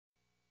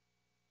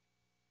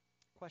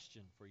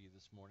Question for you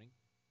this morning.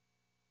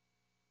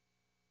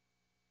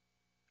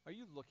 Are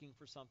you looking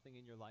for something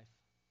in your life?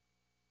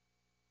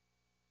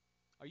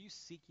 Are you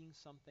seeking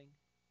something?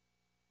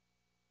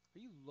 Are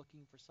you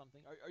looking for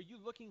something? Are you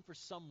looking for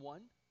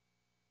someone?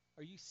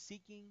 Are you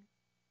seeking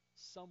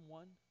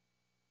someone?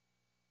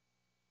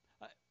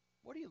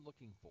 What are you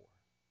looking for?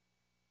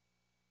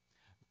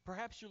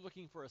 Perhaps you're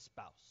looking for a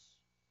spouse.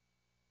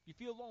 You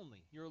feel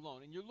lonely. You're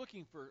alone, and you're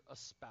looking for a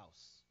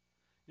spouse.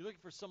 You're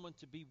looking for someone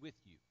to be with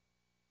you.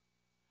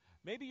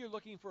 Maybe you're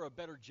looking for a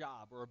better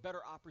job or a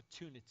better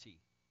opportunity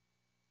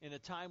in a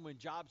time when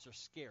jobs are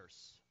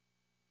scarce.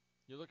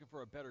 You're looking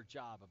for a better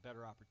job, a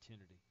better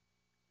opportunity.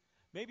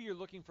 Maybe you're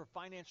looking for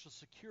financial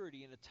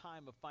security in a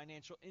time of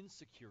financial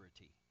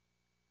insecurity.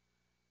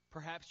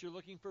 Perhaps you're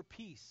looking for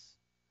peace.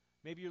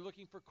 Maybe you're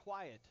looking for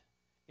quiet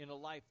in a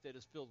life that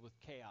is filled with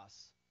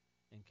chaos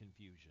and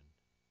confusion.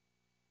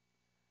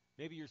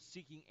 Maybe you're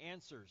seeking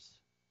answers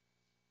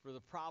for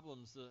the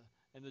problems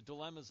and the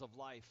dilemmas of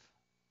life.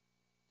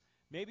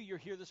 Maybe you're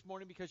here this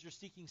morning because you're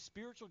seeking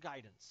spiritual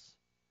guidance.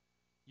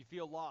 You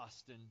feel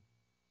lost and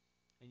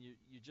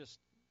you're just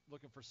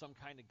looking for some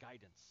kind of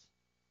guidance.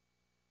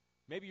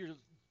 Maybe you're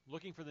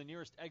looking for the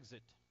nearest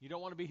exit. You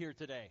don't want to be here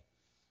today.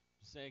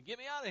 You're saying, get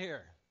me out of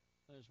here.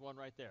 There's one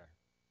right there.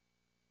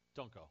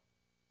 Don't go.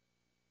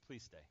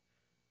 Please stay.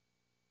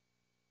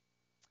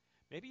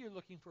 Maybe you're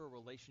looking for a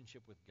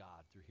relationship with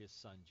God through His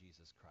Son,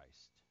 Jesus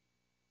Christ.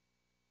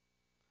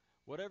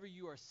 Whatever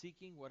you are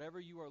seeking, whatever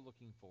you are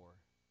looking for,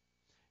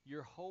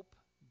 your hope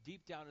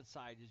deep down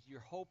inside is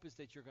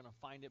that you're going to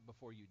find it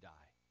before you die.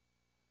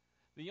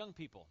 The young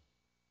people,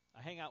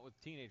 I hang out with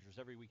teenagers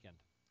every weekend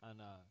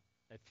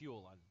at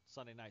Fuel on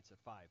Sunday nights at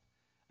 5.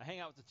 I hang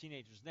out with the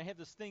teenagers, and they have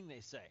this thing they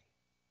say,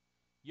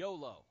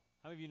 YOLO.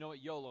 How many of you know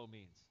what YOLO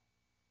means?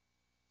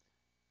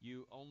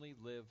 You only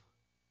live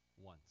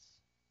once.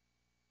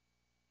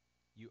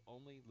 You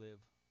only live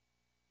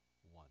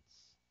once.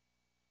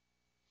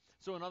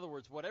 So in other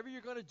words, whatever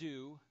you're going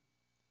to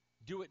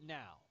do it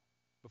now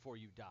before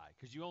you die,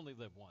 because you only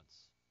live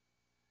once.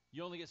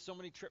 You only get so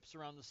many trips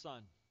around the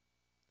sun.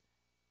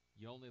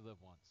 You only live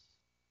once.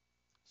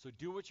 So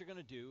do what you're going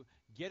to do.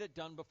 Get it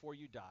done before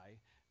you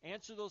die.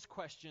 Answer those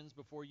questions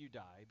before you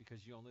die,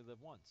 because you only live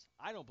once.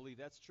 I don't believe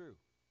that's true.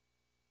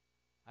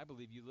 I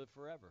believe you live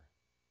forever.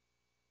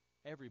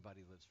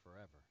 Everybody lives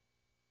forever,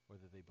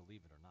 whether they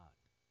believe it or not.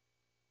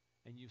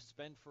 And you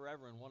spend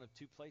forever in one of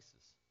two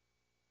places,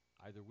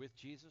 either with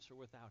Jesus or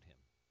without Him.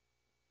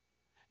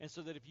 And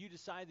so that if you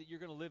decide that you're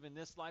going to live in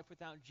this life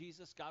without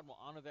Jesus, God will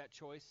honor that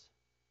choice,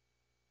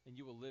 and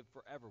you will live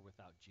forever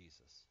without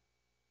Jesus.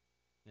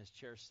 And as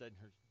Cherish said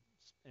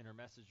in her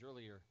message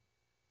earlier,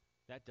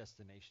 that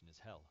destination is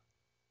hell.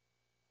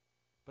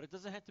 But it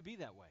doesn't have to be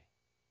that way.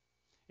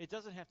 It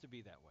doesn't have to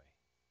be that way.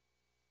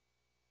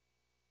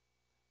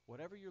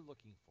 Whatever you're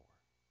looking for.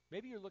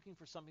 Maybe you're looking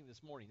for something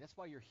this morning. That's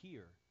why you're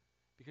here,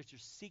 because you're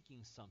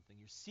seeking something.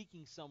 You're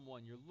seeking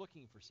someone. You're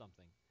looking for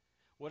something.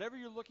 Whatever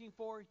you're looking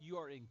for, you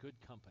are in good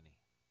company.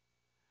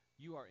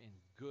 You are in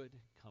good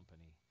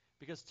company.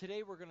 Because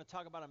today we're going to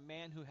talk about a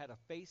man who had a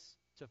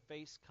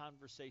face-to-face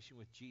conversation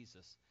with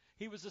Jesus.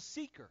 He was a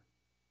seeker.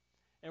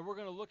 And we're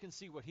going to look and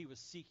see what he was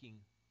seeking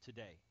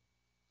today.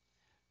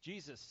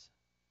 Jesus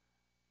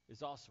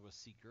is also a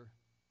seeker.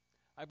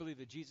 I believe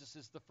that Jesus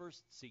is the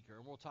first seeker,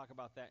 and we'll talk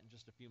about that in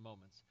just a few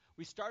moments.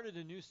 We started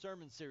a new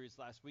sermon series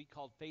last week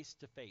called Face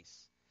to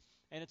Face.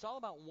 And it's all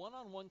about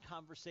one-on-one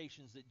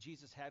conversations that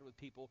Jesus had with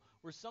people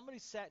where somebody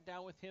sat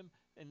down with him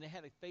and they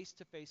had a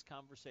face-to-face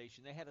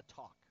conversation. They had a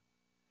talk.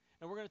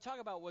 And we're going to talk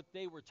about what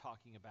they were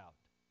talking about.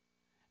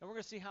 And we're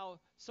going to see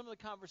how some of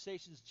the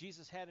conversations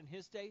Jesus had in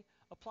his day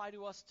apply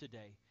to us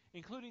today,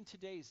 including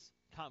today's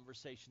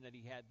conversation that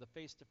he had, the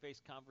face-to-face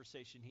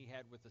conversation he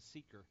had with a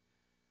seeker.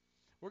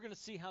 We're going to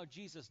see how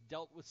Jesus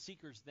dealt with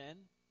seekers then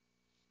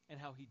and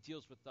how he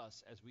deals with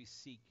us as we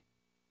seek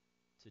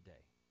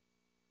today.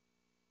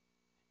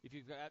 If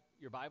you've got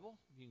your Bible,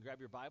 you can grab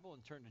your Bible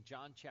and turn to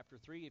John chapter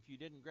 3. If you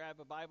didn't grab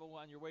a Bible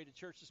on your way to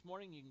church this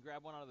morning, you can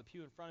grab one out of the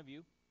pew in front of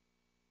you.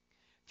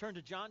 Turn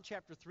to John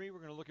chapter 3. We're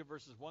going to look at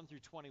verses 1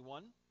 through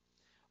 21.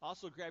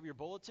 Also grab your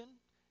bulletin.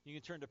 You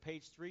can turn to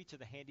page 3 to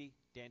the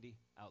handy-dandy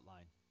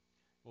outline.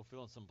 We'll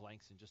fill in some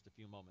blanks in just a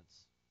few moments.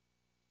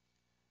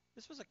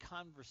 This was a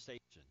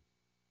conversation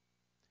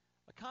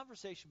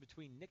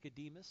between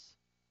Nicodemus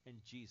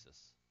and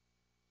Jesus.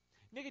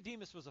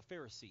 Nicodemus was a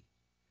Pharisee.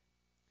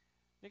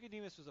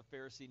 Nicodemus was a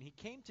Pharisee, and he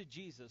came to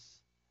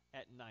Jesus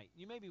at night.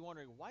 You may be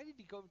wondering, why did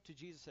he go to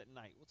Jesus at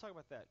night? We'll talk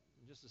about that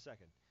in just a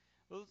second.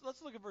 Well,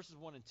 let's look at verses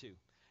 1 and 2.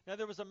 Now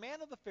there was a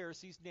man of the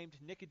Pharisees named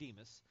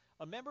Nicodemus,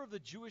 a member of the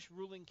Jewish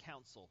ruling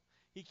council.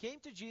 He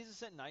came to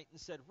Jesus at night and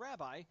said,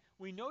 Rabbi,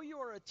 we know you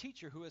are a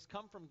teacher who has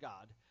come from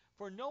God,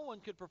 for no one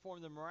could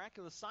perform the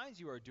miraculous signs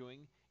you are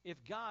doing if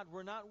God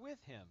were not with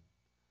him.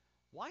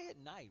 Why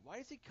at night? Why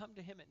does he come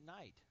to him at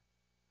night?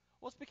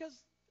 Well,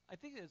 I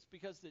think it's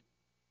because that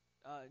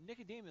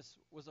Nicodemus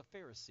was a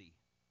Pharisee.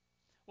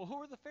 Well, who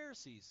were the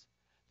Pharisees?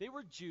 They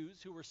were Jews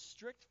who were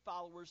strict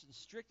followers and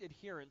strict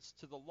adherents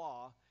to the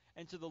law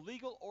and to the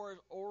legal or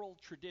oral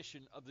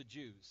tradition of the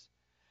Jews.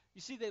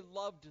 You see, they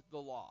loved the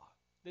law.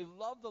 They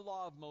loved the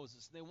law of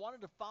Moses. They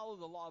wanted to follow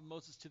the law of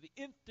Moses to the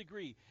nth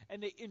degree,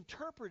 and they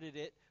interpreted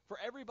it for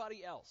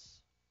everybody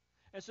else.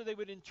 And so they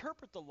would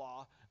interpret the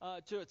law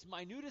to its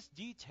minutest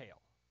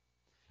detail.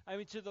 I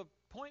mean, to the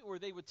point where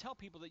they would tell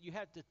people that you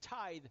had to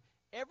tithe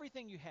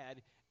everything you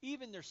had,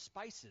 even their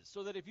spices,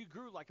 so that if you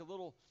grew like a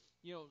little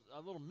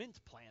mint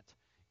plant,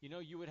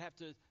 you would have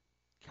to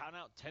count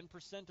out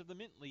 10% of the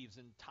mint leaves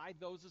and tithe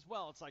those as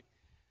well. It's like,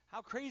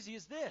 how crazy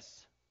is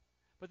this?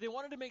 But they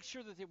wanted to make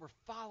sure that they were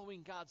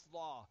following God's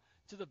law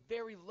to the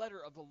very letter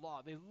of the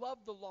law. They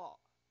loved the law.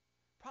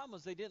 Problem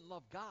was, they didn't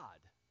love God.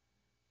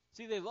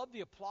 See, they loved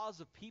the applause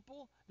of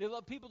people. They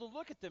loved people to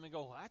look at them and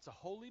go, well, that's a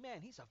holy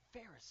man. He's a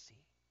Pharisee.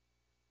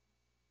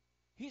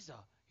 He's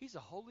a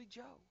holy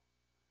Joe.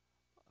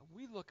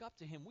 We look up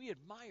to him. We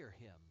admire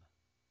him.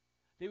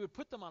 They would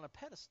put them on a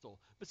pedestal.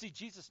 But see,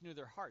 Jesus knew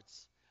their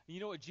hearts. And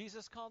you know what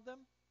Jesus called them?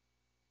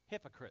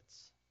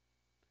 Hypocrites.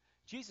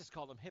 Jesus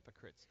called them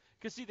hypocrites.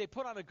 Because, see, they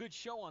put on a good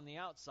show on the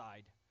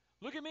outside.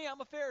 Look at me,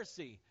 I'm a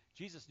Pharisee.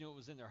 Jesus knew it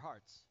was in their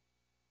hearts.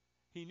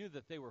 He knew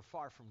that they were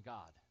far from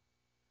God.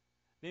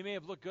 They may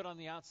have looked good on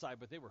the outside,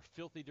 but they were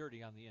filthy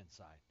dirty on the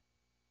inside.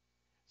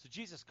 So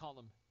Jesus called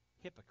them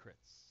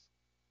hypocrites.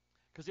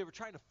 Because they were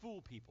trying to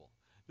fool people.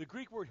 The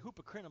Greek word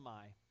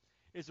hupokrinomai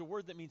is a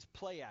word that means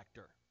play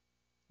actor.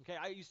 Okay,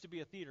 I used to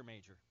be a theater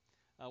major.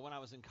 When I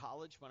was in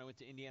college, when I went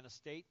to Indiana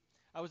State,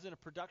 I was in a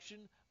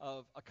production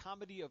of A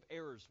Comedy of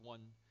Errors one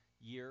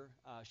year,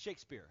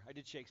 Shakespeare. I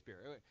did Shakespeare.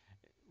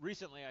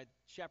 Recently, I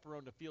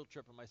chaperoned a field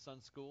trip at my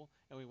son's school,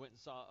 and we went and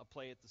saw a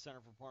play at the Center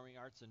for Performing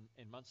Arts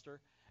in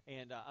Munster.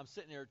 And I'm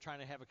sitting there trying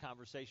to have a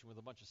conversation with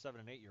a bunch of 7-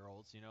 and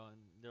 8-year-olds, and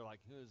they're like,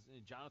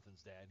 who's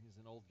Jonathan's dad? He's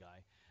an old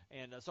guy.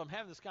 And so I'm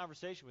having this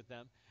conversation with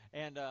them,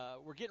 and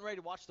we're getting ready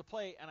to watch the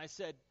play, and I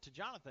said to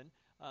Jonathan,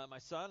 my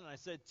son, and I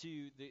said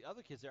to the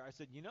other kids there, I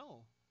said,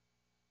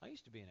 I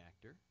used to be an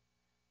actor.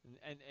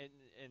 And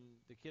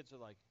the kids are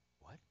like,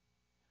 what?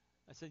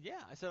 I said,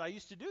 yeah. I said, I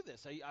used to do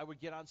this. I would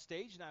get on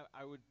stage, and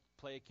I would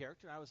play a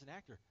character, and I was an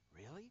actor.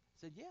 Really? I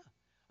said, yeah.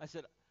 I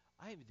said,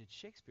 I even did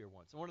Shakespeare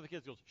once. And one of the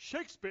kids goes,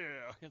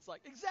 Shakespeare! It's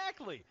like,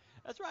 exactly.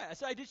 That's right. I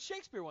said, I did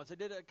Shakespeare once. I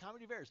did A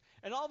Comedy of Errors.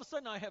 And all of a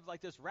sudden, I have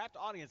like this rapt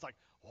audience like,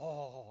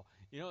 oh,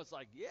 it's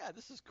like, yeah,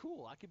 this is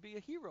cool. I could be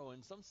a hero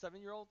in some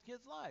 7-year-old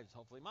kids' lives,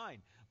 hopefully mine.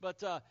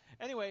 But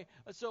anyway,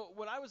 so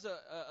when I was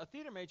a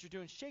theater major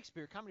doing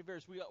Shakespeare, Comedy of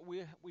Errors,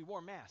 we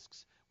wore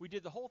masks. We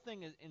did the whole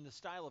thing in the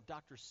style of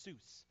Dr.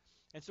 Seuss.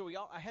 And so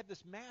I had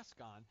this mask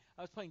on.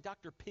 I was playing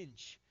Dr.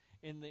 Pinch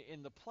in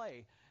the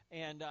play.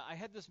 And I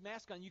had this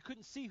mask on. You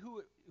couldn't see who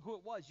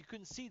it was. You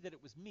couldn't see that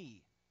it was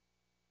me.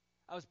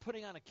 I was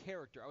putting on a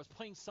character. I was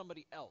playing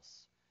somebody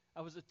else.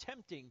 I was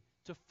attempting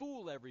to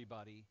fool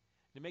everybody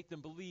to make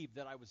them believe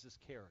that I was this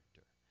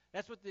character.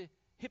 That's what the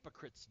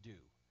hypocrites do.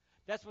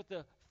 That's what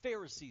the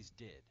Pharisees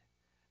did.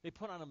 They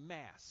put on a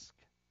mask.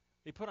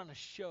 They put on a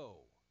show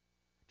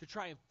to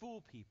try and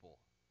fool people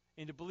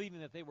into believing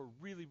that they were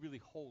really,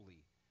 really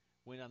holy,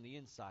 when on the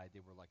inside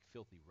they were like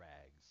filthy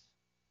rags.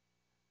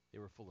 They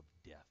were full of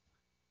death.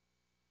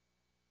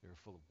 They were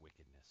full of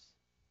wickedness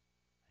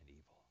and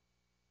evil.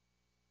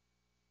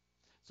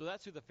 So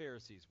that's who the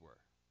Pharisees were.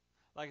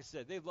 Like I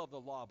said, they loved the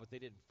law, but they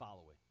didn't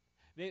follow it.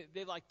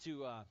 They like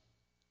to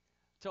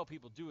tell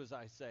people, do as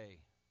I say,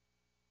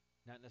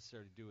 not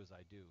necessarily do as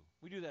I do.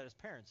 We do that as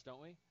parents,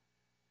 don't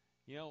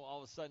we?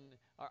 All of a sudden,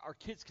 our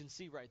kids can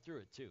see right through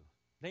it, too.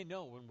 They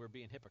know when we're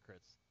being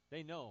hypocrites.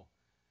 They know.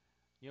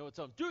 It's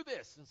on, do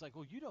this. And it's like,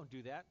 well, you don't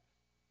do that.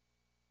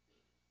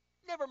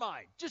 Never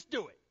mind. Just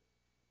do it.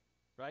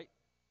 Right?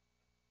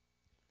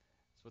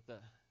 That's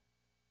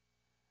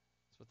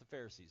what the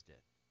Pharisees did.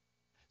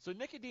 So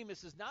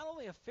Nicodemus is not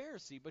only a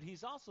Pharisee, but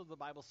he's also, the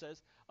Bible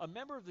says, a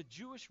member of the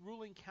Jewish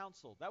ruling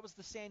council. That was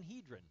the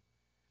Sanhedrin.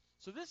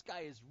 So this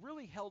guy is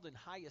really held in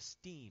high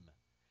esteem.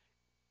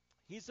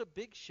 He's a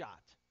big shot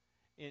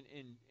in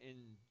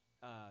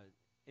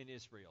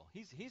Israel.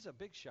 He's a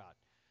big shot.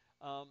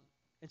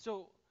 And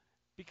so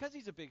because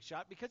he's a big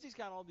shot, because he's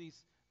got all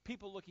these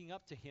people looking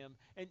up to him,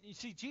 and you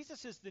see,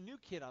 Jesus is the new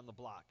kid on the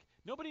block.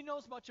 Nobody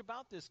knows much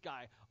about this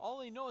guy. All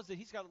they know is that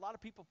he's got a lot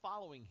of people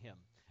following him.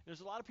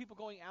 There's a lot of people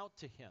going out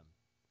to him.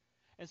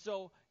 And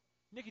so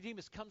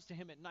Nicodemus comes to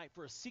him at night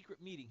for a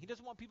secret meeting. He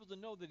doesn't want people to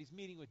know that he's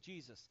meeting with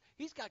Jesus.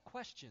 He's got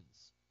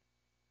questions.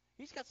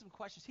 He's got some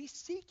questions. He's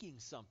seeking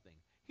something.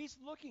 He's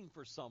looking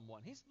for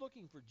someone. He's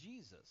looking for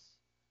Jesus.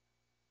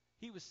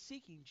 He was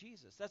seeking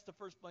Jesus. That's the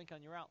first blank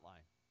on your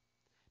outline.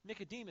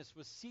 Nicodemus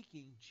was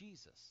seeking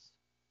Jesus.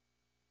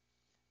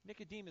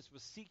 Nicodemus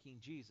was seeking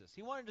Jesus.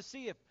 He wanted to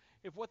see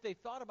if what they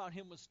thought about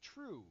him was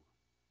true.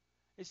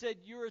 They said,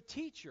 you're a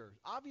teacher,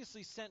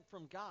 obviously sent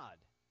from God.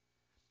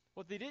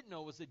 What they didn't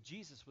know was that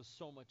Jesus was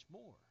so much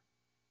more.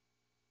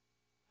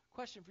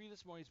 Question for you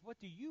this morning is, what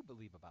do you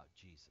believe about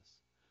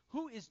Jesus?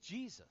 Who is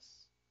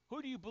Jesus?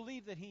 Who do you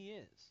believe that he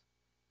is?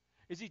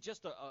 Is he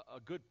just a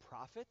good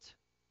prophet?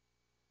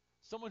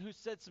 Someone who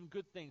said some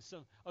good things,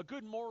 a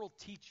good moral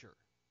teacher?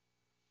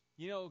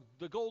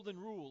 The golden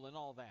rule and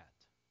all that.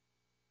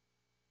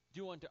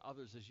 Do unto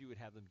others as you would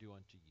have them do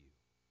unto you.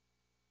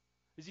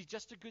 Is he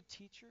just a good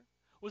teacher?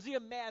 Was he a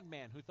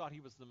madman who thought he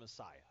was the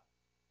Messiah?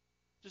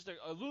 Just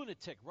a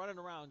lunatic running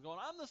around going,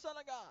 I'm the Son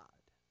of God.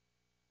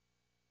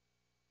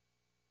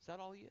 Is that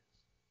all he is?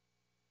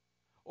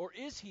 Or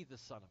is he the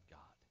Son of God?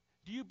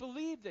 Do you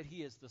believe that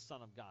he is the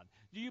Son of God?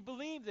 Do you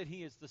believe that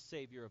he is the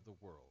Savior of the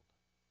world?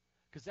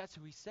 Because that's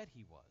who he said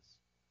he was.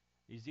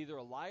 He's either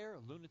a liar,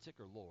 a lunatic,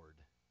 or Lord.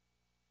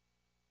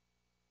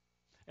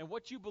 And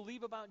what you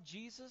believe about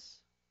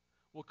Jesus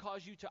will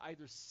cause you to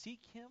either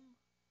seek him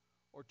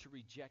or to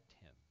reject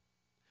him.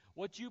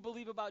 What you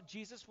believe about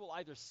Jesus will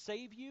either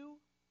save you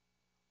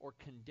or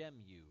condemn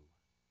you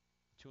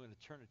to an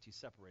eternity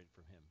separated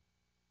from him.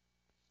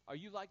 Are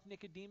you like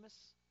Nicodemus?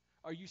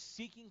 Are you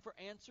seeking for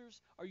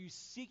answers? Are you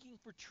seeking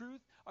for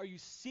truth? Are you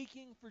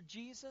seeking for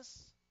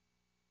Jesus?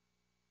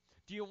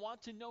 Do you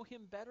want to know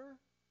him better?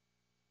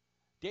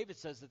 David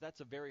says that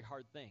that's a very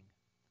hard thing.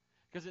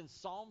 Because in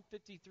Psalm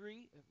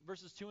 53,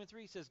 verses 2 and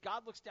 3, he says,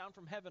 God looks down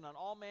from heaven on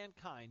all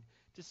mankind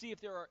to see if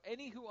there are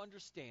any who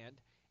understand,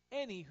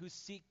 any who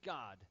seek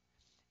God.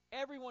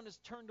 Everyone is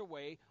turned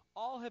away.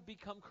 All have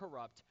become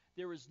corrupt.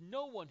 There is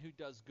no one who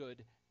does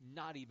good,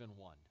 not even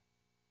one.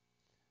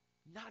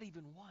 Not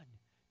even one.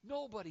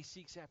 Nobody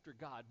seeks after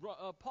God.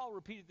 Paul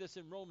repeated this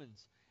in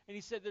Romans, and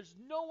he said there's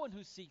no one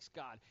who seeks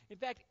God. In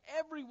fact,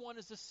 everyone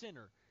is a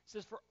sinner. He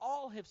says, for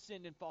all have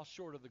sinned and fall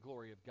short of the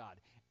glory of God.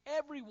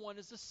 Everyone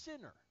is a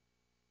sinner.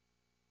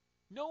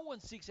 No one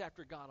seeks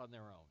after God on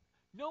their own.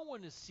 No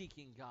one is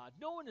seeking God.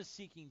 No one is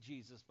seeking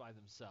Jesus by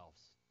themselves.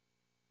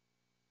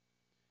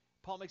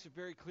 Paul makes it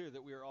very clear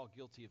that we are all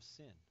guilty of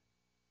sin.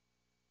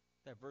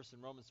 That verse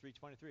in Romans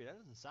 3:23, that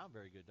doesn't sound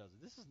very good, does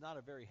it? This is not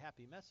a very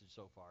happy message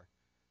so far.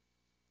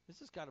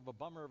 This is kind of a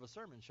bummer of a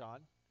sermon, Sean.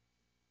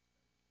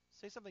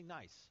 Say something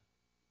nice.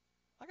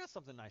 I got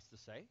something nice to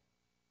say.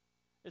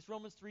 It's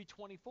Romans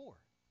 3:24.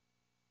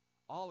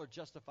 All are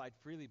justified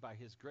freely by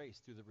his grace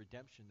through the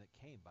redemption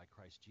that came by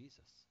Christ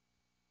Jesus.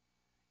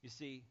 You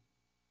see,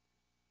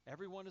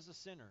 everyone is a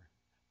sinner,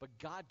 but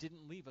God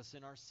didn't leave us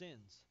in our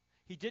sins.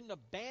 He didn't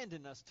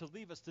abandon us to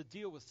leave us to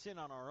deal with sin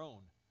on our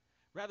own.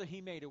 Rather,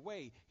 he made a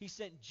way. He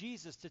sent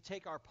Jesus to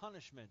take our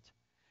punishment.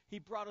 He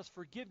brought us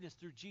forgiveness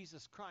through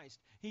Jesus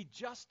Christ. He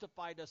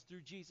justified us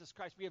through Jesus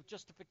Christ. We have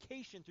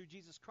justification through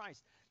Jesus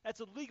Christ. That's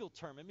a legal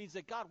term. It means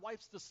that God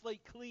wipes the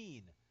slate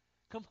clean,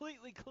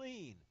 completely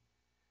clean.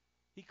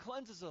 He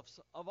cleanses us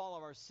of all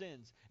of our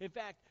sins. In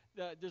fact,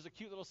 there's a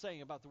cute little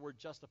saying about the word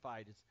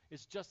justified.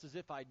 It's just as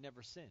if I'd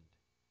never sinned.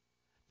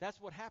 That's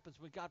what happens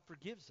when God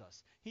forgives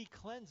us. He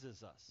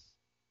cleanses us.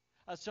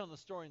 I was telling the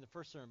story in the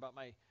first sermon about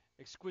my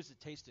exquisite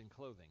taste in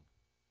clothing.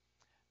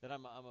 That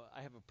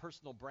I have a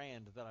personal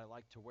brand that I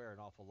like to wear an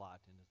awful lot,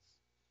 and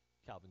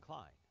it's Calvin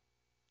Klein.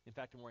 In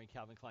fact, I'm wearing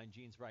Calvin Klein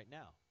jeans right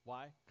now.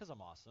 Why? Because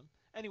I'm awesome.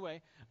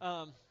 Anyway,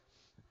 no,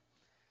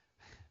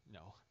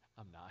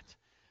 I'm not.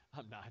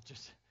 I'm not.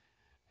 Just,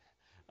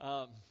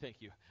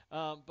 thank you.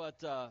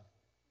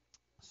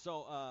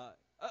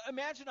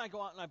 Imagine I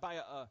go out and I buy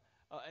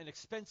an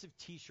expensive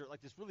T-shirt,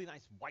 like this really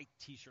nice white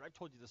T-shirt. I've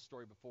told you this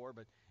story before,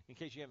 but in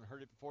case you haven't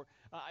heard it before,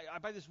 I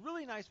buy this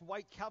really nice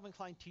white Calvin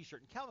Klein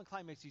T-shirt. And Calvin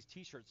Klein makes these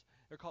T-shirts.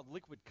 They're called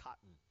liquid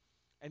cotton,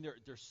 and they're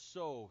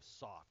so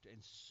soft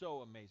and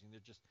so amazing.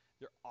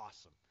 They're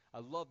awesome. I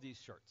love these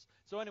shirts.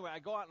 So anyway, I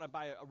go out and I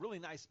buy a really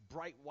nice,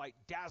 bright white,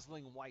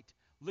 dazzling white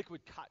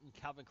liquid cotton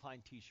Calvin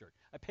Klein T-shirt.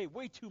 I pay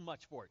way too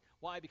much for it.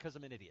 Why? Because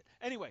I'm an idiot.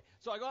 Anyway,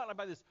 so I go out and I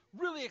buy this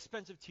really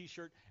expensive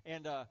T-shirt,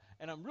 and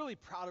I'm really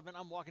proud of it.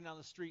 I'm walking down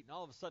the street, and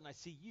all of a sudden I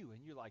see you,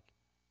 and you're like,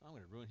 I'm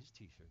going to ruin his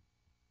T-shirt.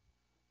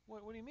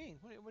 What do you mean?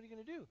 What are you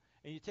going to do?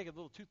 And you take a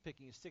little toothpick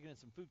and you stick it in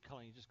some food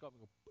coloring, and you just go up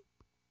and go,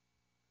 boop,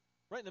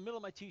 right in the middle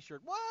of my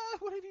T-shirt.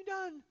 What have you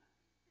done?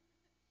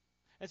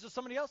 And so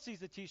somebody else sees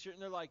the T-shirt,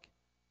 and they're like,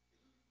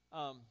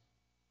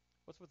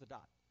 what's with the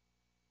dot?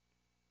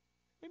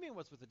 What do you mean,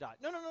 what's with the dot?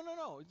 No.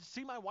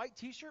 See my white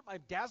T-shirt? My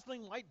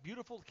dazzling white,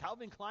 beautiful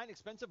Calvin Klein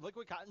expensive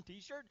liquid cotton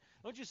T-shirt?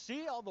 Don't you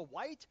see all the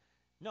white?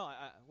 No,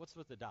 what's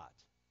with the dot?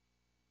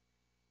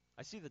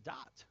 I see the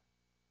dot.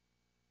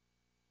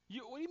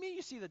 What do you mean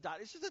you see the dot?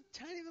 It's just a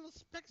tiny little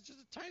speck. It's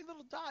just a tiny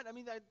little dot.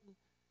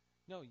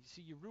 No, you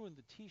see, you ruined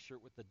the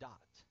T-shirt with the dot.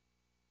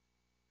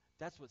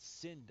 That's what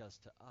sin does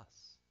to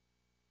us.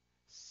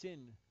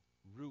 Sin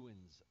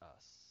ruins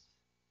us.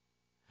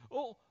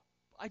 Oh,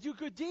 I do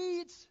good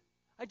deeds.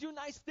 I do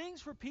nice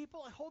things for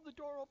people. I hold the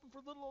door open for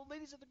little old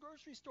ladies at the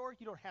grocery store.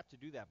 You don't have to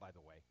do that, by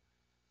the way.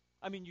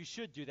 I mean, you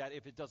should do that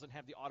if it doesn't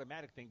have the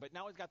automatic thing, but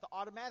now it's got the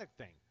automatic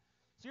thing.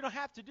 So you don't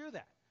have to do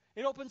that.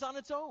 It opens on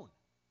its own.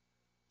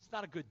 It's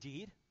not a good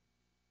deed.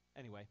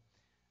 Anyway,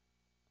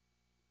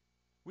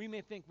 we may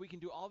think we can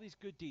do all these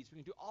good deeds. We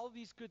can do all of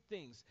these good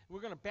things.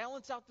 We're going to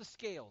balance out the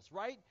scales,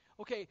 right?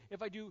 Okay,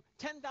 if I do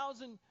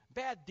 10,000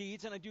 bad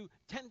deeds and I do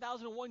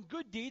 10,001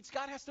 good deeds,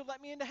 God has to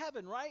let me into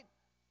heaven, right?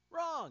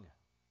 Wrong.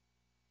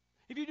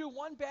 If you do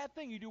one bad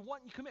thing, you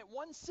commit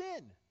one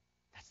sin,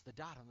 that's the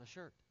dot on the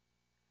shirt.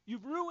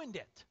 You've ruined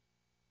it.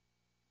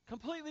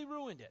 Completely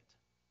ruined it.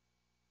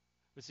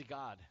 But see,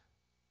 God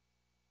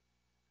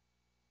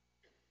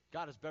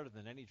God is better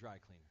than any dry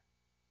cleaner.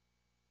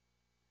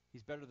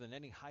 He's better than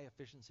any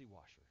high-efficiency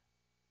washer.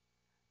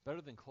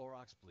 Better than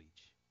Clorox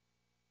bleach.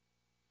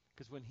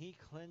 Because when he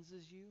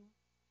cleanses you,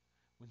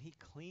 when he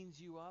cleans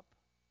you up,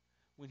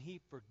 when he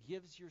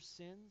forgives your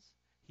sins,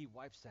 he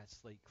wipes that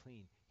slate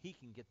clean. He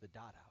can get the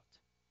dot out.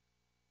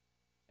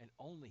 And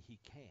only he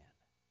can.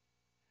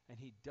 And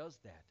he does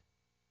that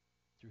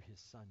through his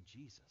son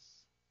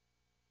Jesus.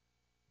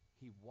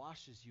 He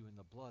washes you in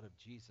the blood of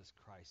Jesus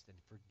Christ and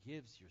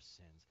forgives your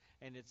sins.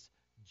 And it's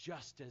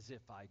just as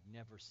if I'd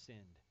never sinned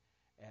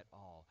at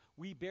all.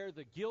 We bear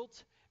the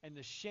guilt and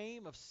the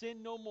shame of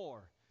sin no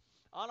more.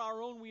 On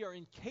our own, we are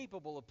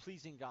incapable of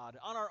pleasing God.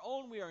 On our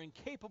own, we are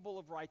incapable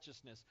of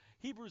righteousness.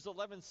 Hebrews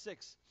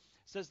 11:6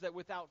 says that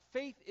without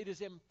faith, it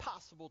is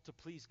impossible to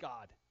please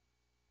God.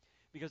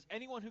 Because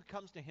anyone who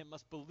comes to him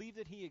must believe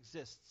that he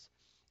exists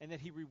and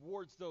that he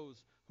rewards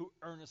those who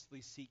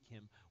earnestly seek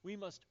him. We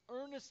must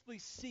earnestly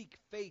seek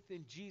faith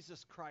in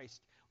Jesus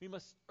Christ. We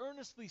must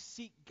earnestly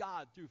seek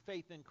God through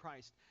faith in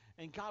Christ.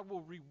 And God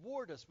will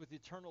reward us with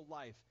eternal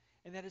life.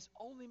 And that is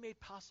only made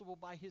possible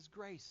by his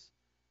grace.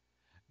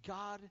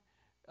 God,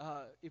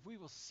 if we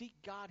will seek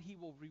God, he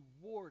will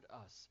reward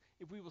us.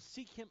 If we will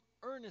seek him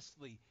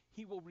earnestly,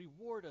 he will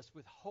reward us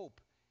with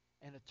hope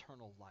and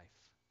eternal life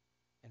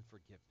and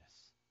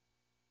forgiveness.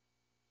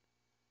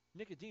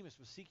 Nicodemus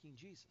was seeking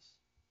Jesus.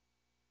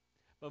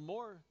 But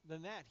more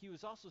than that, he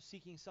was also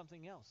seeking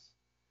something else.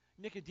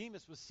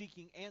 Nicodemus was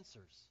seeking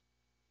answers.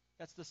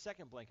 That's the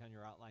second blank on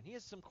your outline. He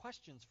has some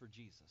questions for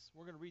Jesus.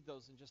 We're going to read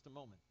those in just a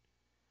moment.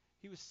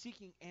 He was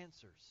seeking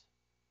answers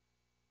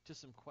to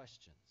some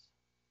questions.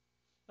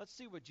 Let's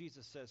see what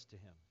Jesus says to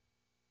him.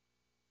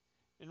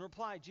 In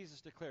reply,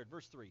 Jesus declared,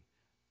 verse 3,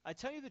 I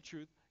tell you the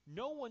truth,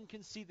 no one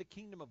can see the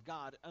kingdom of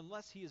God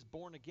unless he is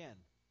born again.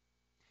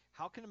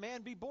 How can a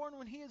man be born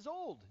when he is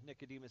old?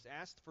 Nicodemus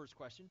asked, first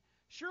question.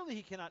 Surely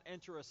he cannot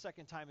enter a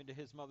second time into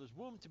his mother's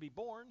womb to be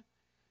born.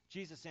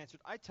 Jesus answered,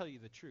 I tell you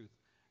the truth.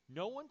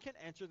 No one can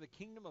enter the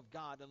kingdom of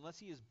God unless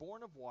he is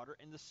born of water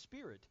and the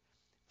Spirit.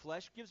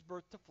 Flesh gives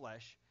birth to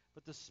flesh,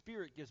 but the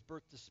Spirit gives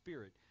birth to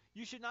spirit.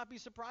 You should not be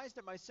surprised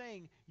at my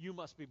saying, you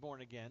must be born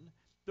again.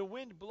 The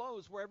wind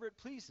blows wherever it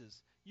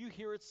pleases. You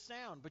hear its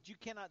sound, but you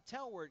cannot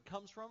tell where it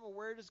comes from or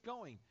where it is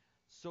going.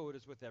 So it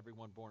is with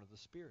everyone born of the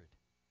Spirit.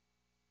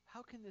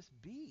 How can this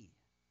be?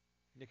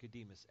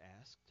 Nicodemus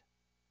asked.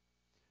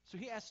 So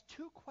he asked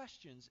two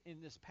questions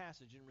in this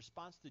passage in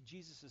response to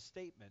Jesus'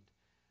 statement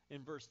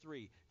in verse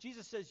 3.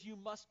 Jesus says, you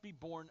must be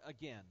born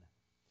again.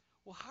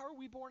 Well, how are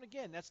we born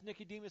again? That's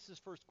Nicodemus'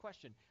 first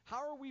question.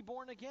 How are we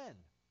born again?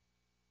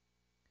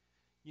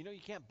 You know,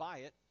 you can't buy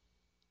it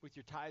with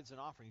your tithes and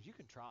offerings. You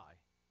can try,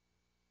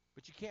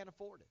 but you can't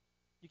afford it.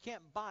 You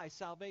can't buy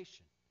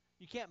salvation.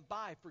 You can't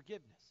buy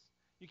forgiveness.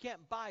 You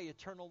can't buy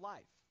eternal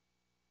life.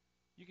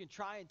 You can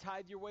try and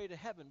tithe your way to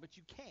heaven, but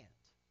you can't.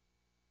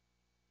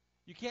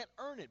 You can't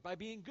earn it by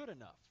being good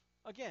enough.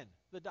 Again,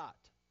 the dot.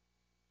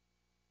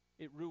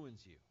 It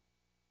ruins you.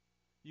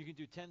 You can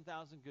do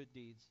 10,000 good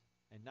deeds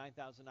and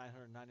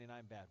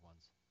 9,999 bad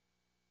ones,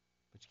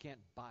 but you can't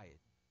buy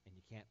it and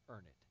you can't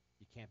earn it.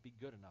 You can't be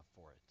good enough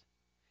for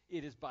it.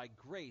 It is by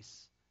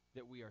grace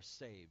that we are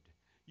saved.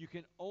 You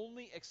can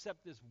only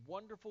accept this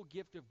wonderful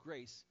gift of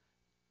grace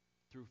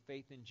through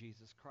faith in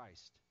Jesus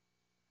Christ.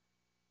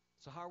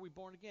 So how are we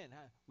born again?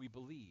 We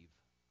believe.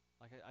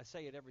 Like I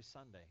say it every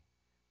Sunday.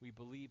 We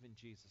believe in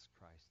Jesus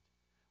Christ.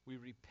 We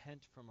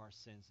repent from our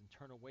sins and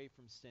turn away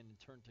from sin and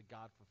turn to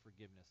God for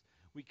forgiveness.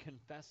 We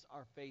confess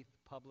our faith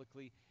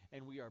publicly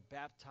and we are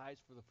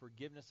baptized for the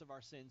forgiveness of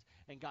our sins,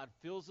 and God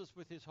fills us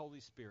with his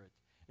Holy Spirit.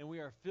 And we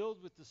are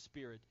filled with the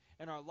Spirit,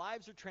 and our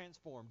lives are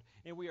transformed,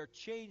 and we are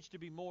changed to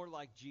be more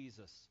like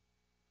Jesus.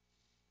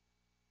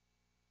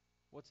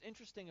 What's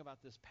interesting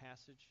about this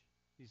passage,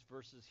 these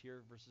verses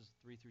here, verses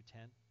 3 through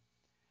 10,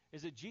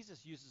 is that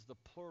Jesus uses the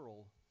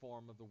plural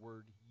form of the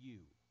word you.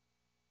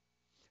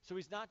 So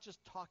he's not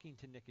just talking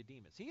to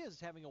Nicodemus. He is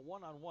having a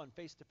one-on-one,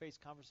 face-to-face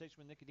conversation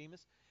with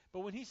Nicodemus. But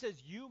when he says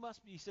you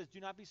must be, he says,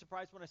 do not be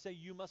surprised when I say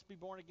you must be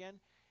born again.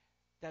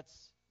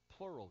 That's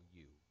plural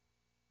you.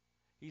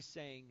 He's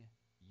saying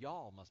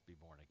y'all must be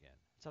born again.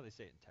 That's how they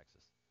say it in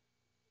Texas.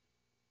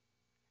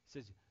 He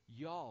says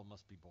y'all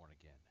must be born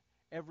again.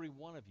 Every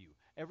one of you,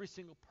 every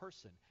single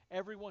person,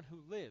 everyone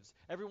who lives,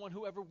 everyone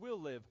who ever will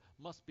live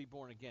must be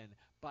born again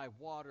by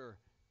water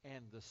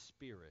and the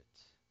Spirit.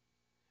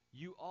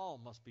 You all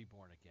must be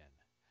born again.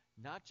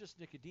 Not just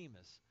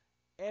Nicodemus.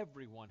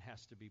 Everyone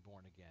has to be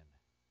born again.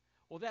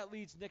 Well, that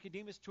leads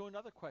Nicodemus to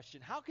another question.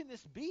 How can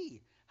this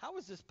be? How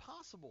is this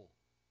possible?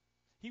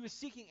 He was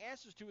seeking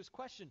answers to his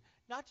question,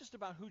 not just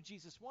about who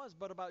Jesus was,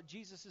 but about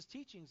Jesus'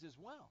 teachings as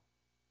well.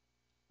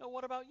 Now,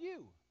 what about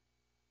you?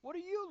 What are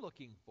you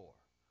looking for?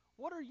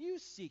 What are you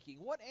seeking?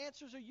 What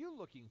answers are you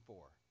looking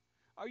for?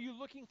 Are you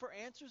looking for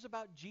answers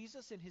about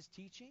Jesus and his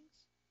teachings?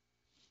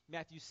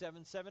 Matthew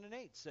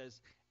 7:7-8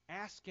 says,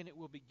 ask and it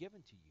will be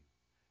given to you.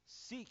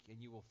 Seek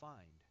and you will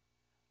find.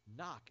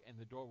 Knock and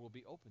the door will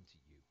be open to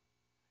you.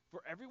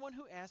 For everyone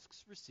who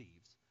asks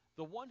receives.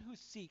 The one who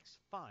seeks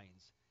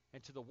finds.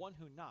 And to the one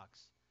who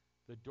knocks,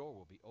 the door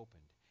will be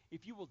opened.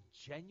 If you will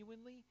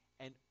genuinely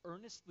and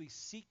earnestly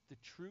seek the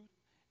truth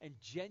and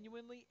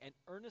genuinely and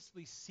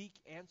earnestly seek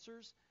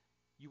answers,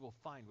 you will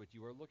find what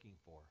you are looking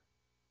for.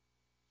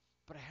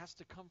 But it has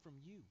to come from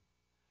you.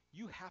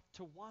 You have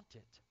to want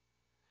it.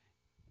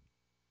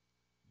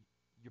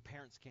 Your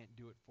parents can't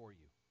do it for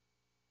you.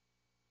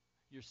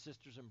 Your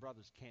sisters and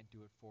brothers can't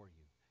do it for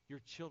you. Your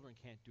children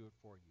can't do it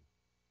for you.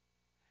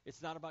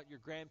 It's not about your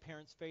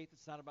grandparents' faith.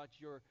 It's not about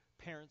your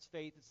parents'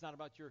 faith. It's not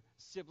about your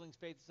siblings'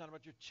 faith. It's not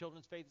about your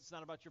children's faith. It's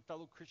not about your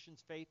fellow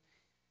Christians' faith.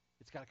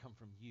 It's got to come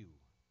from you.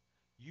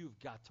 You've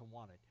got to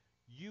want it.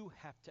 You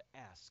have to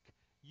ask.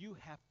 You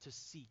have to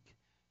seek.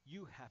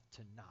 You have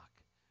to knock.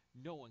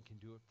 No one can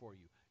do it for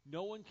you.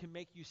 No one can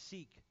make you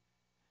seek.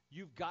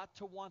 You've got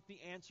to want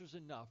the answers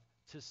enough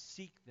to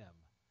seek them.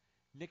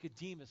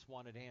 Nicodemus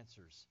wanted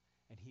answers,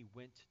 and he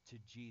went to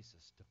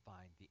Jesus to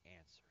find the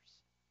answers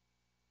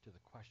to the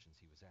questions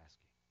he was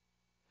asking.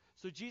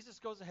 So Jesus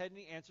goes ahead and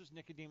he answers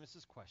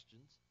Nicodemus'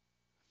 questions.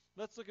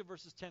 Let's look at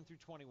verses 10 through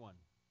 21.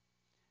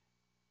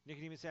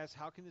 Nicodemus asks,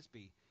 "How can this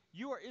be?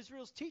 You are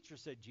Israel's teacher,"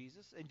 said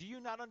Jesus, "and do you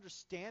not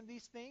understand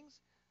these things?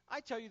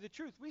 I tell you the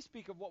truth. We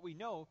speak of what we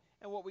know,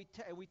 and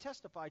we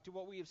testify to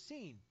what we have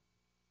seen.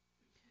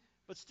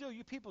 But still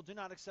you people do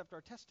not accept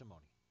our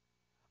testimony.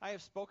 I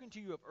have spoken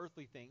to you of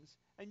earthly things,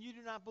 and you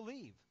do not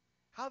believe.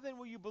 How then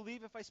will you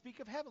believe if I speak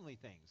of heavenly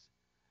things?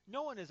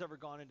 No one has ever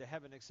gone into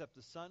heaven except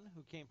the one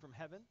who came from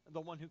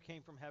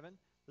heaven,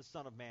 the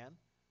Son of Man.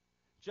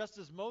 Just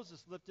as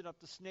Moses lifted up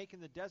the snake in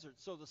the desert,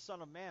 so the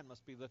Son of Man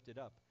must be lifted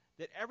up,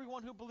 that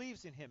everyone who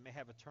believes in him may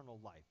have eternal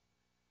life.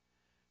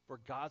 For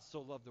God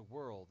so loved the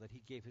world that he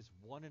gave his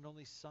one and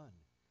only Son,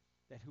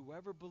 that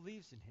whoever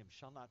believes in him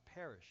shall not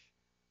perish,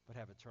 but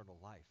have eternal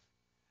life.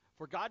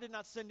 For God did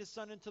not send his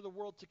Son into the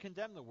world to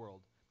condemn the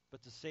world,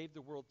 but to save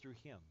the world through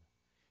him.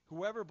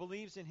 Whoever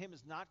believes in him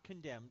is not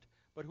condemned,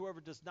 but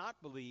whoever does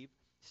not believe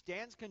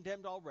stands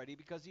condemned already,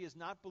 because he has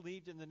not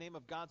believed in the name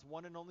of God's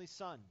one and only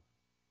Son.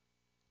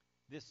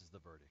 This is the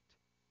verdict.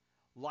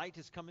 Light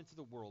has come into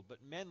the world,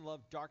 but men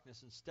love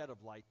darkness instead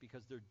of light,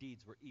 because their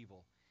deeds were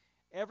evil.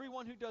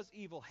 Everyone who does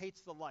evil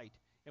hates the light,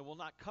 and will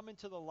not come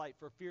into the light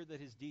for fear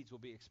that his deeds will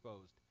be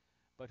exposed.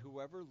 But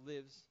whoever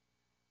lives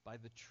by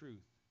the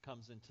truth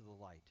comes into the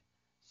light,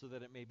 so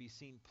that it may be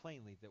seen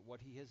plainly that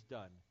what he has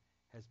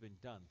been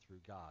done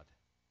through God.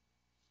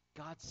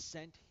 God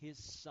sent his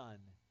Son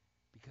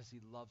because he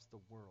loves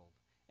the world.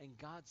 And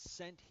God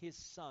sent his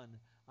Son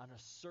on a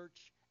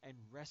search and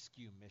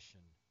rescue mission.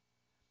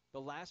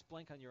 The last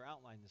blank on your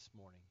outline this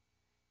morning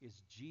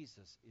is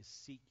Jesus is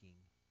seeking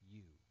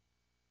you.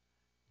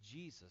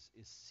 Jesus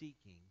is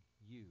seeking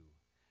you.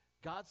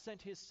 God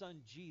sent his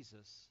Son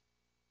Jesus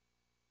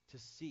to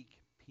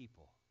seek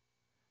people.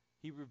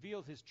 He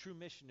revealed his true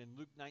mission in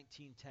Luke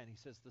 19:10. He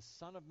says, "The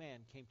Son of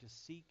Man came to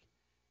seek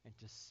and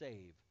to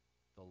save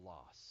the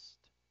lost."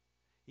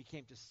 He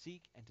came to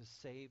seek and to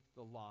save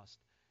the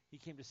lost. He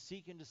came to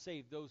seek and to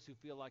save those who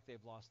feel like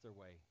they've lost their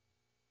way.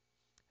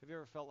 Have you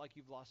ever felt like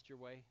you've lost your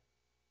way?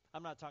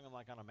 I'm not talking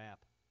like on a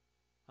map.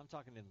 I'm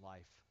talking in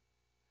life.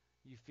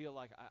 You feel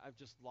like I've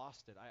just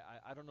lost it.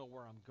 I don't know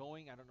where I'm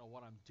going. I don't know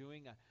what I'm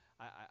doing.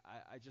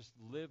 I just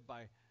live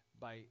by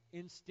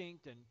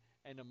instinct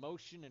and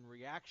emotion and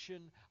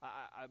reaction.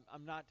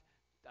 I'm not.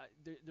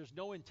 There's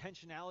no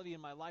intentionality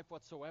in my life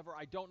whatsoever.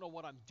 I don't know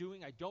what I'm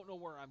doing. I don't know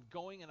where I'm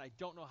going, and I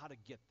don't know how to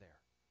get there.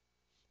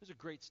 There's a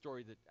great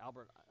story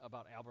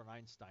about Albert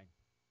Einstein.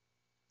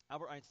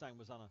 Albert Einstein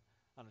was on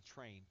a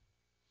train,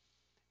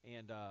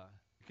 and the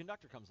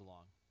conductor comes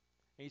along,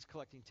 and he's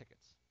collecting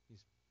tickets.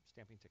 He's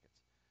stamping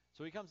tickets.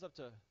 So he comes up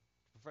to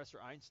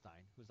Professor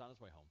Einstein, who's on his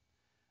way home,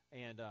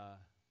 and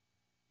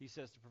he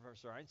says to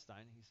Professor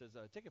Einstein, he says,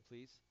 "Ticket,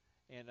 please."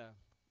 And I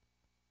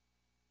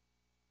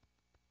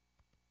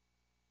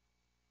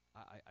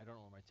don't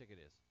know where my ticket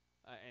is.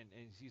 And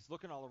he's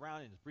looking all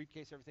around in his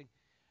briefcase, everything.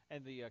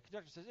 And the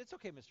conductor says, "It's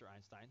okay, Mr.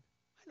 Einstein.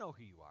 I know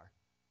who you are.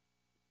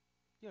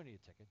 You don't need a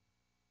ticket."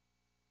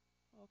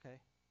 Okay.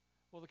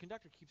 Well, the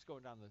conductor keeps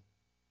going down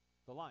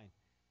the line.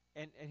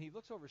 And he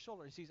looks over his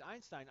shoulder and sees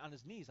Einstein on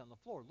his knees on the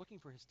floor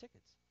looking for his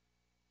tickets.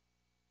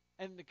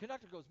 And the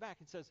conductor goes back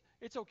and says,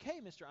 "It's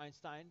okay, Mr.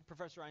 Einstein,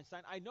 Professor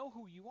Einstein. I know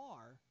who you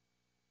are.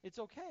 It's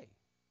okay."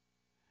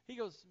 He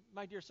goes,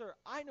 "My dear sir,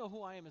 I know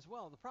who I am as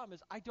well. The problem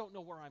is I don't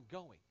know where I'm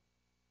going."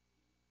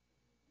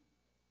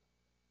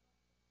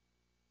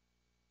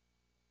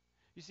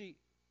 You see,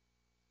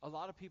 a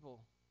lot of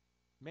people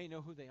may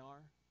know who they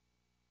are,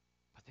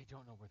 but they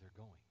don't know where they're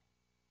going.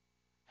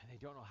 And they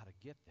don't know how to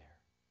get there.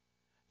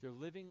 They're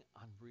living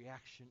on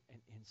reaction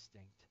and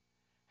instinct,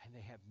 and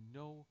they have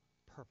no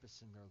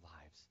purpose in their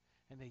lives,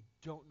 and they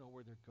don't know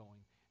where they're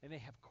going, and they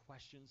have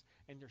questions,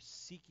 and they're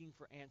seeking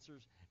for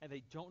answers, and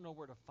they don't know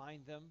where to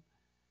find them.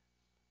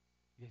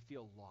 They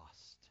feel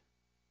lost.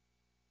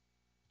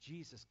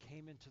 Jesus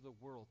came into the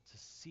world to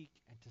seek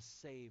and to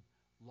save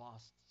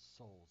lost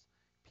souls,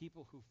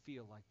 people who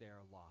feel like they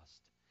are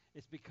lost.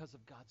 It's because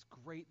of God's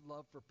great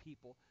love for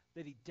people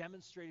that he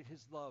demonstrated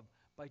his love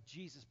by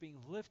Jesus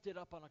being lifted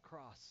up on a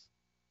cross.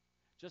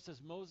 Just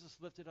as Moses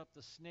lifted up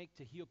the snake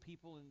to heal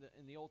people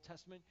in the Old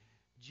Testament,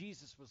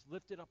 Jesus was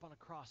lifted up on a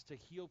cross to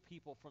heal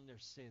people from their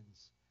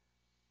sins.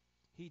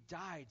 He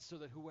died so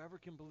that whoever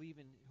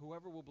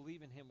will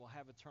believe in him will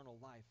have eternal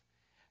life.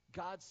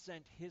 God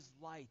sent his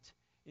light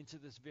into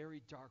this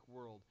very dark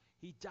world.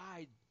 He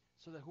died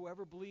so that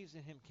whoever believes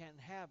in him can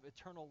have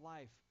eternal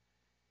life.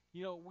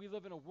 You know, we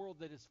live in a world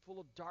that is full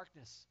of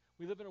darkness.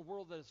 We live in a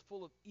world that is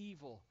full of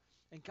evil.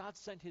 And God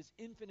sent his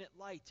infinite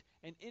light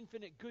and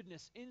infinite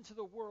goodness into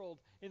the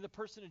world in the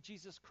person of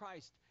Jesus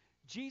Christ.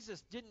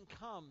 Jesus didn't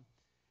come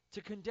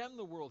to condemn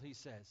the world, he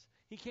says.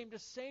 He came to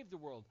save the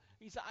world.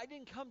 He said, I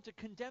didn't come to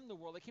condemn the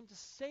world. I came to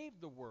save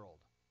the world.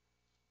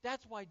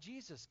 That's why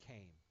Jesus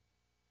came.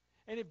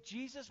 And if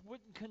Jesus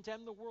wouldn't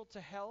condemn the world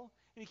to hell,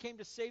 and he came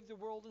to save the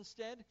world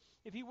instead,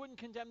 if he wouldn't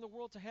condemn the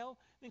world to hell,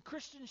 then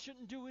Christians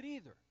shouldn't do it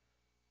either.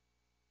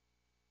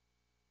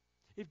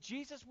 If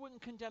Jesus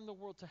wouldn't condemn the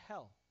world to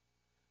hell,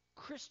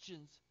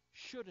 Christians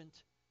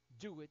shouldn't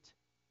do it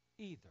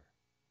either.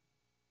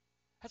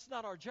 That's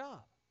not our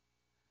job.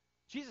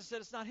 Jesus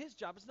said it's not his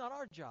job. It's not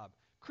our job.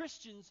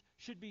 Christians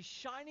should be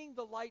shining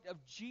the light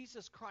of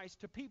Jesus Christ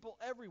to people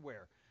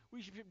everywhere.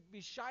 We should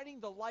be shining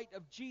the light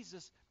of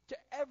Jesus to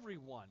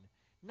everyone,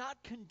 not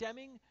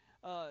condemning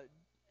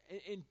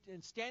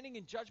and standing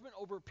in judgment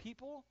over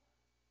people.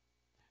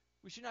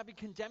 We should not be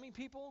condemning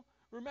people.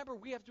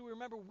 We have to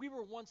remember we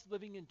were once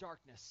living in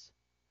darkness.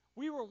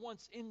 We were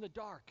once in the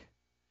dark.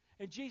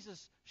 And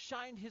Jesus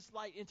shined his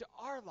light into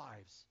our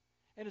lives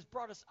and has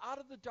brought us out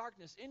of the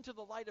darkness into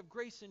the light of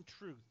grace and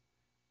truth.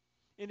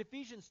 In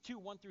Ephesians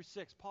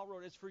 2:1-6, Paul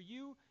wrote, As for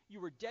you, you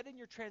were dead in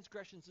your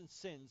transgressions and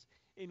sins,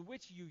 in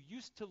which you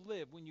used to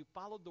live when you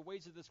followed the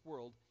ways of this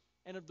world,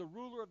 and of the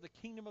ruler of the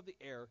kingdom of the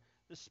air,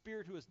 the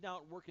spirit who is now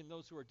at work in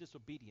those who are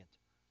disobedient.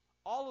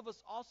 All of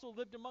us also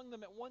lived among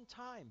them at one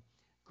time,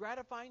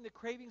 gratifying the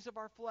cravings of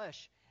our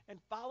flesh and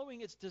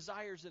following its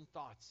desires and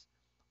thoughts.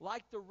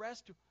 Like the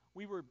rest,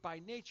 we were by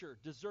nature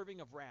deserving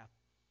of wrath.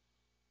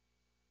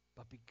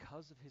 But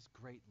because of his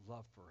great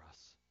love for us,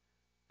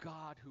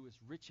 God, who is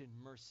rich in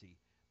mercy,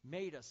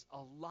 made us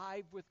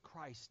alive with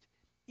Christ,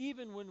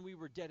 even when we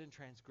were dead in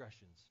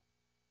transgressions.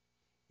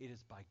 It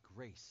is by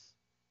grace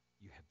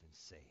you have been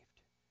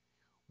saved.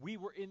 We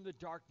were in the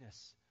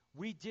darkness.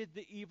 We did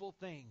the evil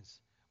things.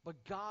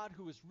 But God,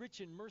 who is rich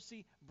in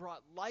mercy,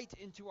 brought light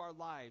into our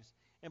lives.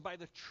 And by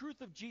the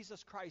truth of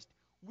Jesus Christ,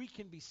 we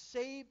can be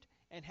saved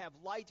and have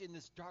light in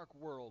this dark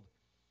world.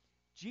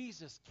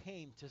 Jesus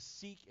came to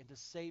seek and to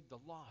save the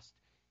lost.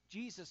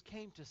 Jesus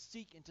came to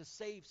seek and to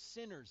save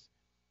sinners.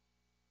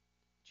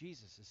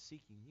 Jesus is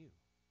seeking you.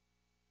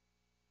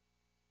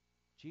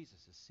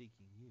 Jesus is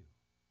seeking you.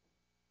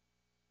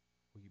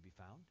 Will you be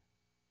found?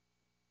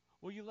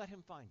 Will you let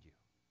him find you?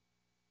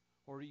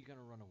 Or are you going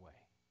to run away?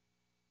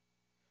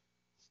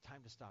 It's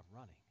time to stop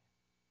running.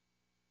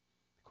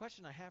 The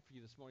question I have for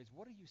you this morning is,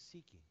 what are you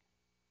seeking?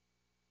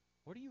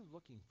 What are you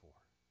looking for?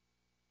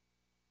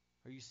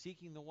 Are you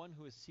seeking the one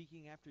who is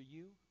seeking after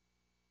you?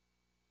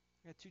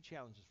 I got two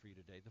challenges for you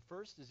today. The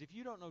first is, if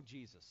you don't know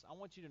Jesus, I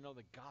want you to know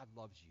that God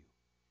loves you.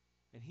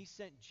 And he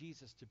sent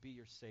Jesus to be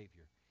your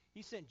Savior.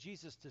 He sent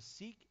Jesus to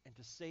seek and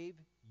to save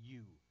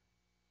you.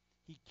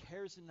 He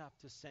cares enough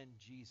to send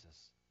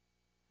Jesus.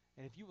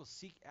 And if you will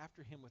seek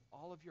after him with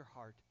all of your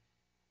heart,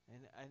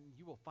 and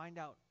you will find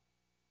out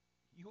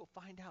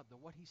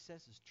that what he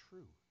says is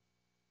true.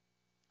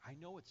 I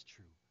know it's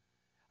true.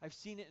 I've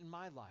seen it in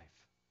my life.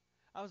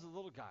 I was a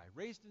little guy,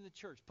 raised in the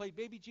church, played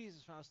baby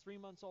Jesus when I was 3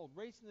 months old,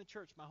 raised in the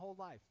church my whole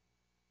life.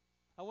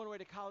 I went away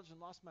to college and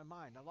lost my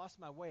mind. I lost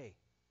my way.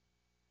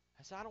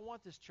 I said, I don't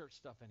want this church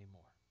stuff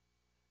anymore.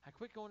 I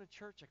quit going to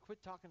church. I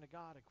quit talking to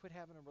God. I quit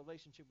having a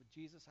relationship with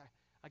Jesus.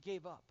 I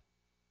gave up.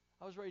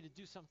 I was ready to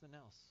do something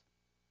else.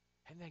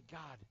 And then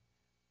God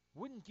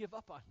wouldn't give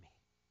up on me.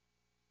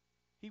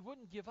 He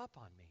wouldn't give up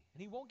on me.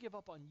 And he won't give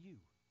up on you.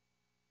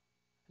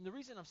 And the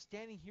reason I'm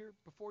standing here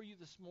before you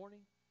this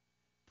morning,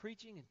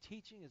 preaching and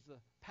teaching as the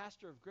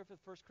pastor of Griffith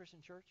First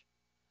Christian Church,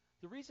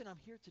 the reason I'm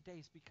here today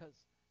is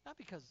not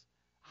because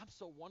I'm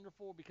so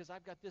wonderful, because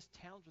I've got this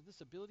talent or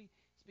this ability.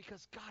 It's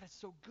because God is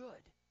so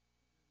good.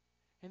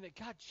 And that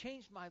God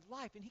changed my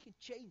life, and he can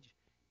change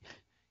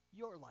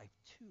your life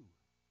too.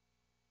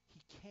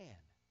 He can,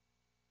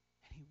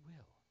 and he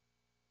will,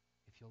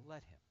 if you'll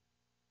let him.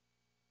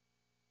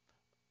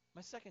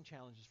 My second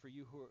challenge is for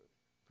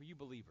you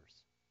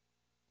believers,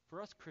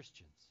 for us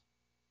Christians.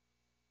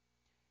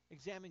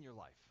 Examine your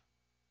life.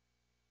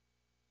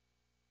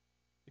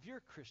 If you're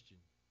a Christian,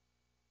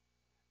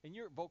 and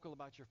you're vocal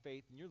about your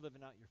faith, and you're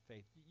living out your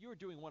faith, you're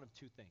doing one of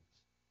two things.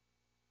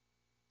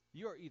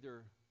 You are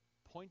either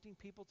pointing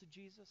people to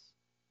Jesus,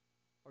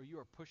 or you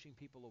are pushing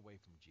people away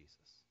from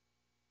Jesus.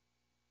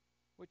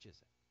 Which is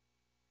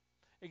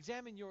it?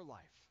 Examine your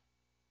life.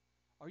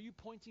 Are you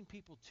pointing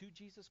people to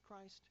Jesus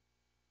Christ,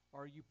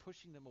 or are you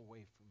pushing them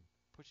away from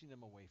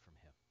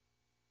him?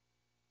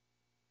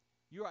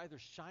 You are either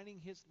shining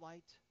his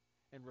light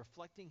and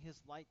reflecting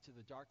his light to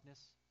the darkness,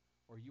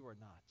 or you are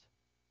not.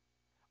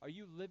 Are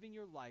you living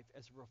your life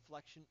as a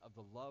reflection of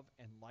the love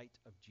and light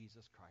of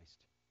Jesus Christ?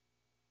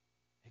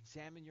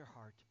 Examine your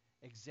heart.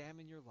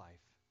 Examine your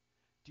life.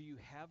 Do you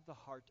have the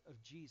heart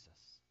of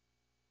Jesus?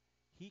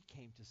 He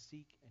came to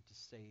seek and to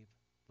save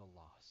the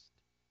lost.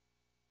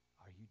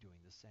 Are you doing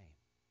the same?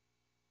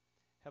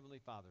 Heavenly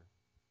Father,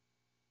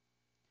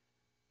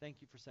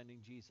 thank you for sending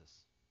Jesus.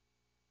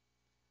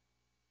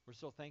 We're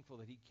so thankful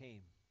that he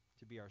came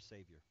to be our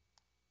Savior.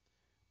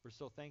 We're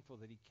so thankful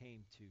that he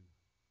came to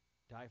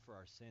die for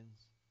our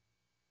sins,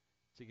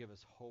 to give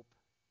us hope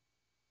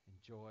and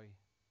joy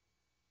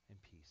and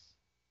peace.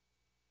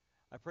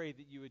 I pray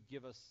that you would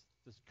give us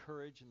this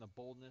courage and the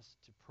boldness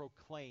to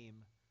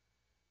proclaim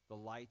the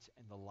light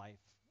and the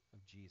life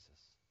of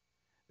Jesus,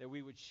 that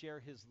we would share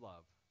his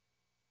love.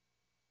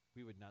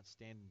 We would not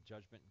stand in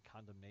judgment and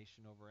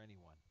condemnation over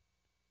anyone,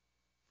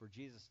 for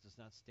Jesus does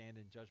not stand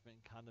in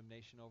judgment and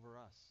condemnation over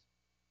us.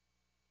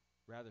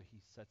 Rather, he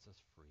sets us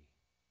free.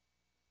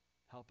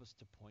 Help us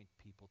to point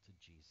people to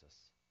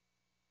Jesus,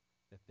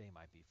 that they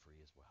might be free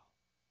as well.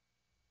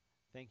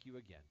 Thank you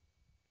again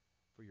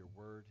for your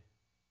word,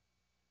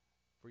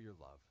 for your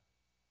love,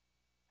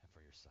 and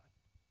for your Son.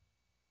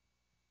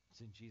 It's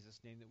in Jesus'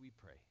 name that we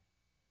pray.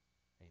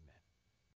 Amen.